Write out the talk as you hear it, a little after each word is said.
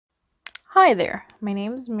Hi there, my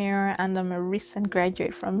name is Mira and I'm a recent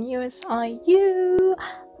graduate from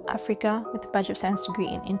USIU-AFRICA with a Bachelor of Science degree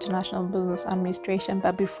in International Business Administration.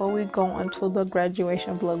 But before we go on to the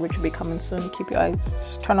graduation vlog, which will be coming soon, keep your eyes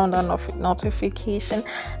turn on the notification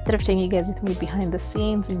that I've taken you guys with me behind the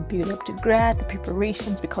scenes in build up to grad, the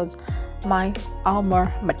preparations, because my alma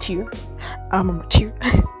mater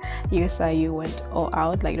USIU went all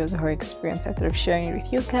out. Like, it was a horror experience. I thought of sharing it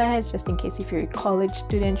with you guys, just in case if you're a college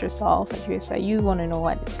student yourself at USIU, want to know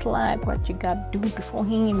what it's like, what you gotta do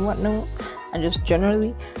beforehand, whatnot, and just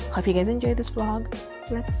generally. Hope you guys enjoy this vlog.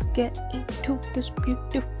 Let's get into this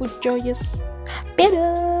beautiful, joyous bit.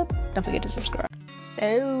 Don't forget to subscribe.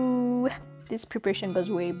 So this preparation goes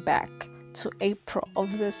way back to April of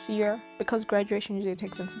this year, because graduation usually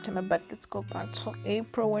takes in September, but let's go back to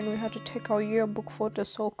April when we had to take our yearbook photo.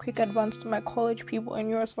 So quick advance to my college people and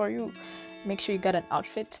USIU, make sure you got an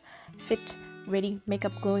outfit fit, ready,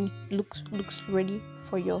 makeup glowing, looks ready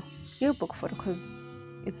for your yearbook photo, because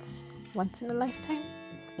it's once in a lifetime.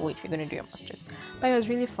 Wait, you're gonna do your masters. But it was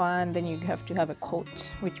really fun. Then you have to have a quote,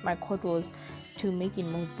 which my quote was, to making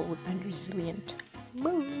more bold and resilient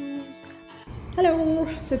moves. Hello,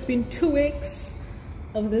 so it's been 2 weeks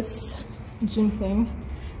of this gym thing.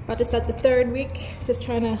 About to start the 3rd week, just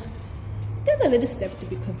trying to do the little steps to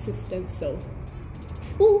be consistent. So,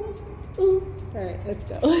 all right, let's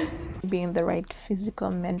go. Be in the right physical,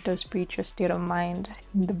 mental, spiritual state of mind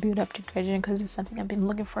in the build up to graduation, because it's something I've been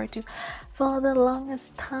looking forward to for the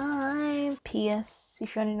longest time. P.S.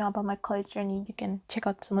 If you want to know about my college journey, you can check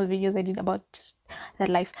out some of the videos I did about just that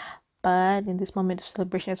life. But in this moment of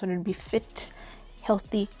celebration, I just wanted to be fit,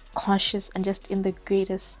 healthy, conscious, and just in the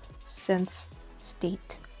greatest sense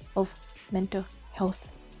state of mental health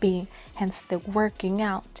being. Hence the working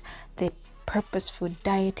out, the purposeful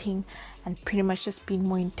dieting, and pretty much just being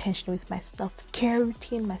more intentional with my self-care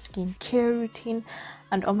routine, my skincare routine,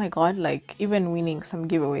 and oh my god, like even winning some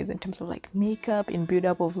giveaways in terms of like makeup in build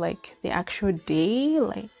up of like the actual day.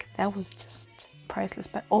 Like that was just priceless.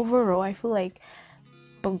 But overall, I feel like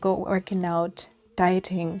working out,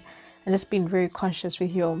 dieting, and just being very conscious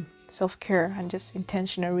with your self-care and just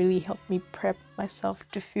intentional really helped me prep myself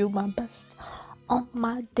to feel my best on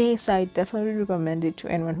my day. So I definitely recommend it to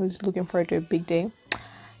anyone who's looking forward to a big day,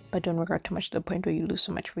 but don't work out too much to the point where you lose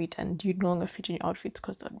so much weight and you no longer fit in your outfits,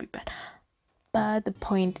 because that would be bad. But the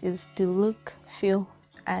point is to look, feel,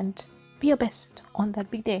 and be your best on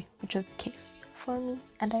that big day, which was the case for me,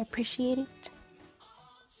 and I appreciate it.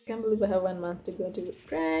 I can't believe I have 1 month to go to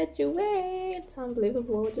graduate. It's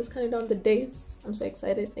unbelievable. We're just counting down the days. I'm so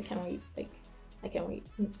excited. I can't wait. I can't wait.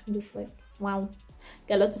 I'm just like, wow.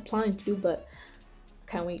 Got lots of planning to do, but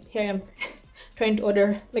can't wait. Here I am trying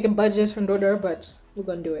to make a budget and order, but we're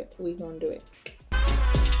gonna do it. We're gonna do it.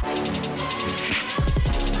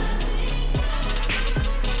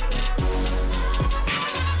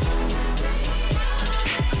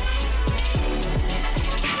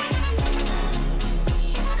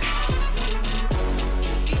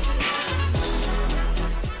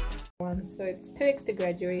 So it's 2 weeks to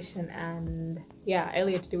graduation, and yeah,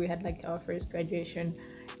 earlier today we had like our first graduation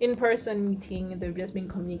in-person meeting. They've just been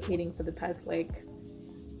communicating for the past like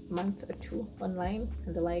month or 2 online,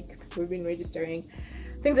 and they're like, we've been registering,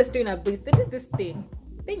 things are still in our base. They did this thing,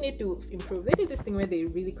 they need to improve. They did this thing where they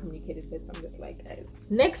really communicated with. So I'm just like, guys,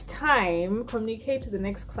 next time communicate to the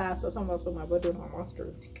next class or someone else. With my brother and my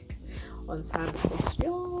master on Saturdays,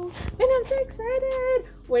 yo, and I'm so excited.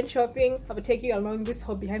 When shopping, I will take you along this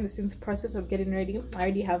whole behind the scenes process of getting ready. I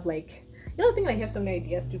already have like, you know, I think I have so many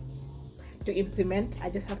ideas to implement. I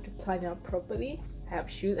just have to plan out properly. I have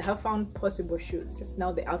shoes, I have found possible shoes, just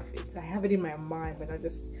now the outfits, I have it in my mind, but I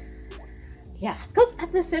just, yeah, because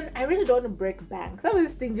at the same, I really don't want to break bank. Some of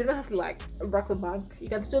these things you don't have to like break the bank. You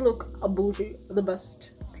can still look a bougie, the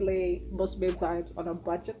best slay, boss babe vibes on a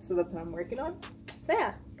budget. So that's what I'm working on. So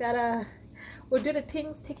yeah, we'll do the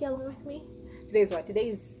things. Take you along with me. Today is what? Today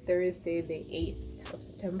is Thursday, the 8th of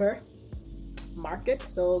September. Mark it.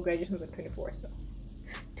 So graduation is on 24. So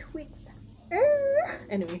 2 weeks.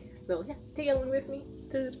 Anyway, so yeah, take you along with me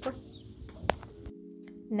through this process.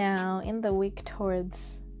 Now, in the week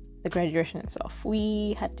towards the graduation itself,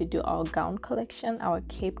 we had to do our gown collection, our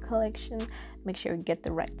cape collection, make sure we get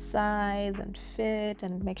the right size and fit,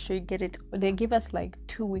 and make sure you get it. They give us like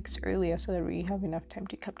 2 weeks earlier so that we have enough time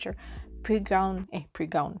to capture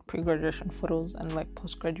pre-graduation photos and like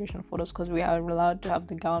post-graduation photos, because we are allowed to have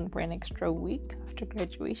the gown for an extra week after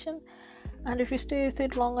graduation. And if you stay with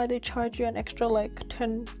it longer, they charge you an extra like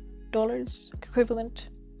 $10 equivalent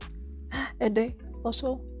a day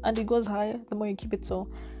also, and it goes higher the more you keep it. So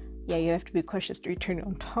yeah, you have to be cautious to return it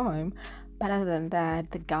on time. But other than that,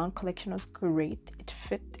 the gown collection was great. It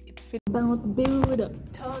fit. About the build up.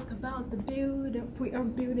 Talk about the build up. We are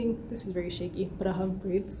building. This is very shaky, but I have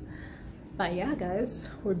braids. But yeah, guys,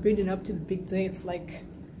 we're building up to the big day. It's like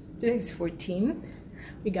today's 14.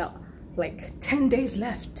 We got like 10 days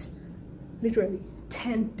left. Literally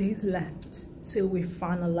 10 days left till we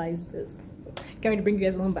finalize this. Can't wait to bring you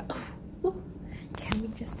guys along, but can we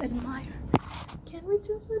just admire? Can we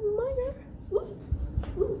just admire? Ooh,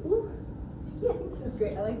 ooh, ooh. Yeah, this is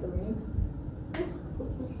great. I like the rain.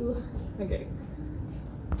 Okay.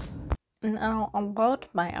 Now about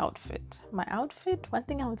my outfit. One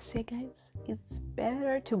thing I would say, guys, it's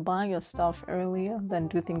better to buy your stuff earlier than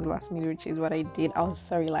do things last minute, which is what I did. I was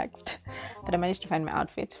so relaxed, but I managed to find my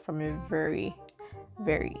outfit from a very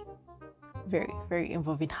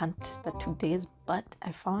involving hunt that took days, but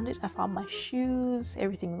I found it. I found my shoes.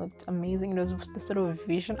 Everything looked amazing. It was the sort of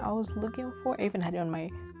vision I was looking for. I even had it on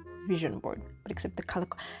my vision board, but except the color.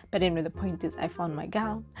 But anyway, the point is I found my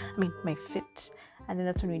gown, my fit, and then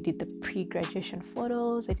that's when we did the pre-graduation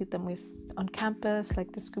photos. I did them on campus.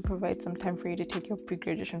 Like, the school provides some time for you to take your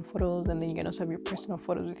pre-graduation photos, and then you can also have your personal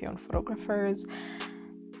photos with your own photographers.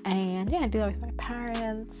 And yeah, I did that with my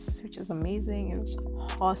parents, which is amazing. It was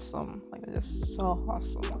awesome. Like, it was just so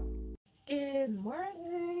awesome. Good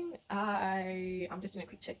morning. I'm just doing a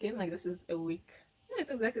quick check-in. Like, this is a week. Yeah,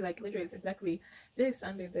 it's exactly like literally. It's exactly this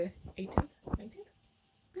Sunday, the 18th, 19th.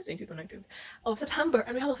 It's 18th or 19th of September,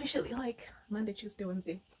 and we have officially like Monday, Tuesday,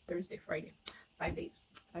 Wednesday, Thursday, Friday, 5 days.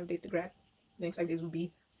 5 days to grad. The next 5 days will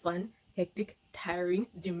be fun, hectic, tiring,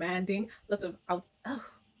 demanding, lots of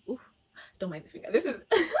don't mind the finger. This is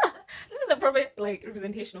this is a perfect like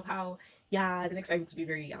representation of how the next 5 weeks will be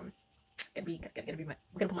very gonna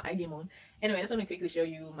put my eye game on. Anyway, I just want to quickly show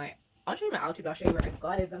you I'll show you my outfit. I'll show you where I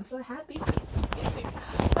got it. I'm so happy. I'm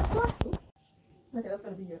so happy. Okay, that's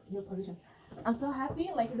gonna be your position. I'm so happy.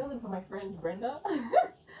 Like, if it wasn't for my friend Brenda,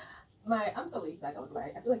 I'm so laid back. I would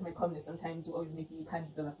lie. I feel like my calmness sometimes will always make me kind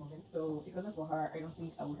of the last moment. So if it wasn't for her, I don't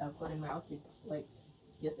think I would have gotten my outfit like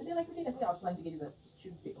yesterday. Like, we did. I think I was planning to get it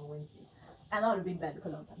Tuesday or Wednesday. And that would have been bad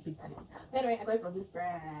because I'm a big panicking. Anyway, I got it from this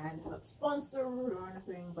brand. It's not sponsored or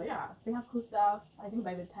anything, but yeah, they have cool stuff. I think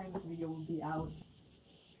by the time this video will be out,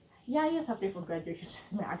 yeah, yes, I've prayed for graduation.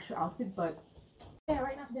 This is my actual outfit, but yeah,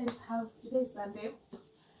 right now today's Sunday.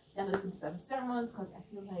 Yeah, listen to some sermons because I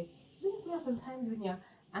feel like sometimes when you're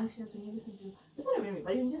anxious, when you listen to, it's not even me,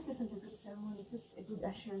 but you just listen to a good sermon. It's just a good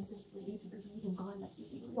assurance just for you to believe in God, like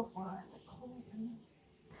you're far, like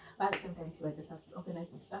but at the same time too, I just have to organize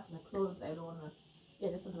my stuff, my clothes. I don't wanna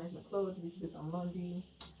just organize my clothes, we do some laundry.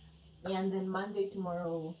 And then Monday,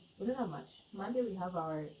 tomorrow, we don't have much. Monday we have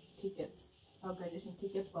our tickets, our graduation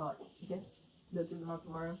tickets, but I guess they'll give them out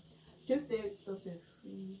tomorrow. Tuesday it's also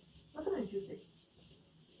free. What's on Tuesday?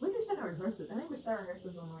 When do we start our rehearsals? I think we start our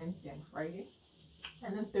rehearsals on Wednesday and Friday.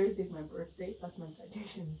 And then Thursday is my birthday. That's my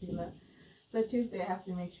graduation dinner. So Tuesday I have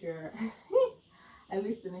to make sure at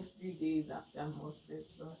least the next 3 days after I'm all set.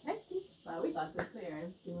 So hectic. But we got this here.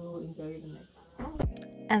 I still enjoy the next time.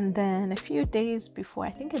 And then a few days before,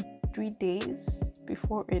 I think 3 days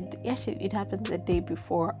before it happens a day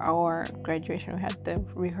before our graduation, we had the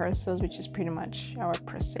rehearsals, which is pretty much our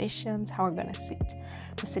processions, how we're gonna sit,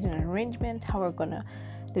 the sitting arrangement,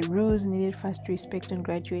 the rules needed for us to respect on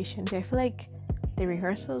graduation day. I feel like the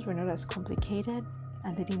rehearsals were not as complicated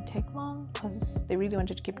and they didn't take long because they really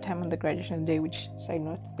wanted to keep time on the graduation day, which, side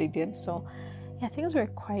note, they did. So yeah, things were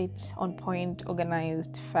quite on point,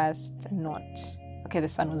 organized, fast, and not okay, the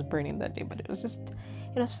sun was burning that day, but it was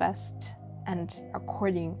fast and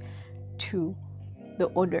according to the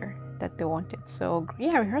order that they wanted. So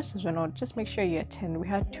yeah, rehearsals were not, just make sure you attend. We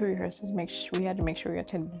had 2 rehearsals, we had to make sure we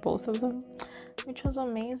attend both of them, which was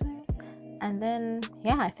amazing. And then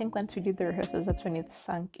yeah, I think once we did the rehearsals, that's when it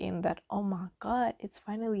sunk in that, oh my god, it's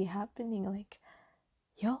finally happening. Like,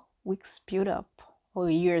 weeks build up or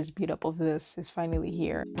years build up of this is finally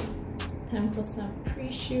here. Time for some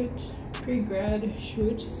pre-grad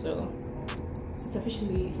shoot. So it's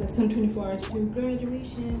officially less than 24 hours to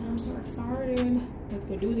graduation. I'm so excited. Let's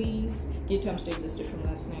go do these. Get I'm still existed from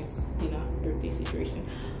last night's birthday situation.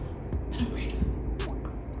 But I'm ready.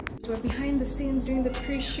 So we're behind the scenes during the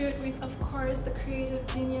pre-shoot with, of course, the creative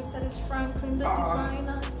genius that is Franklin, the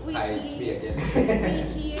designer. It's me again.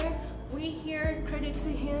 we here. Credit to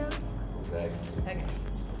him. Exactly.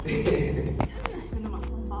 Okay.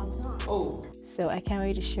 Oh. So I can't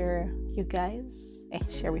wait to share with you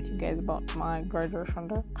guys about my graduation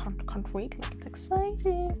day. Can't wait, like, it's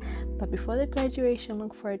exciting. But before the graduation,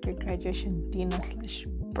 look forward to graduation dinner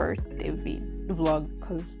 / birthday vlog,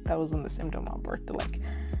 because that was on the same day of my birthday, like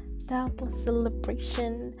double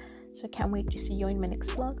celebration. So I can't wait to see you in my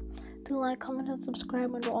next vlog. Do like, comment, and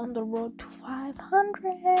subscribe, and we're on the road to 500.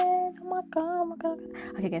 Oh my god.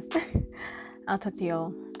 Okay, guys. I'll talk to you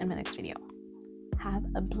all in my next video. Have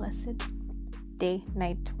a blessed day,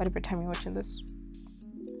 night, whatever time you're watching this.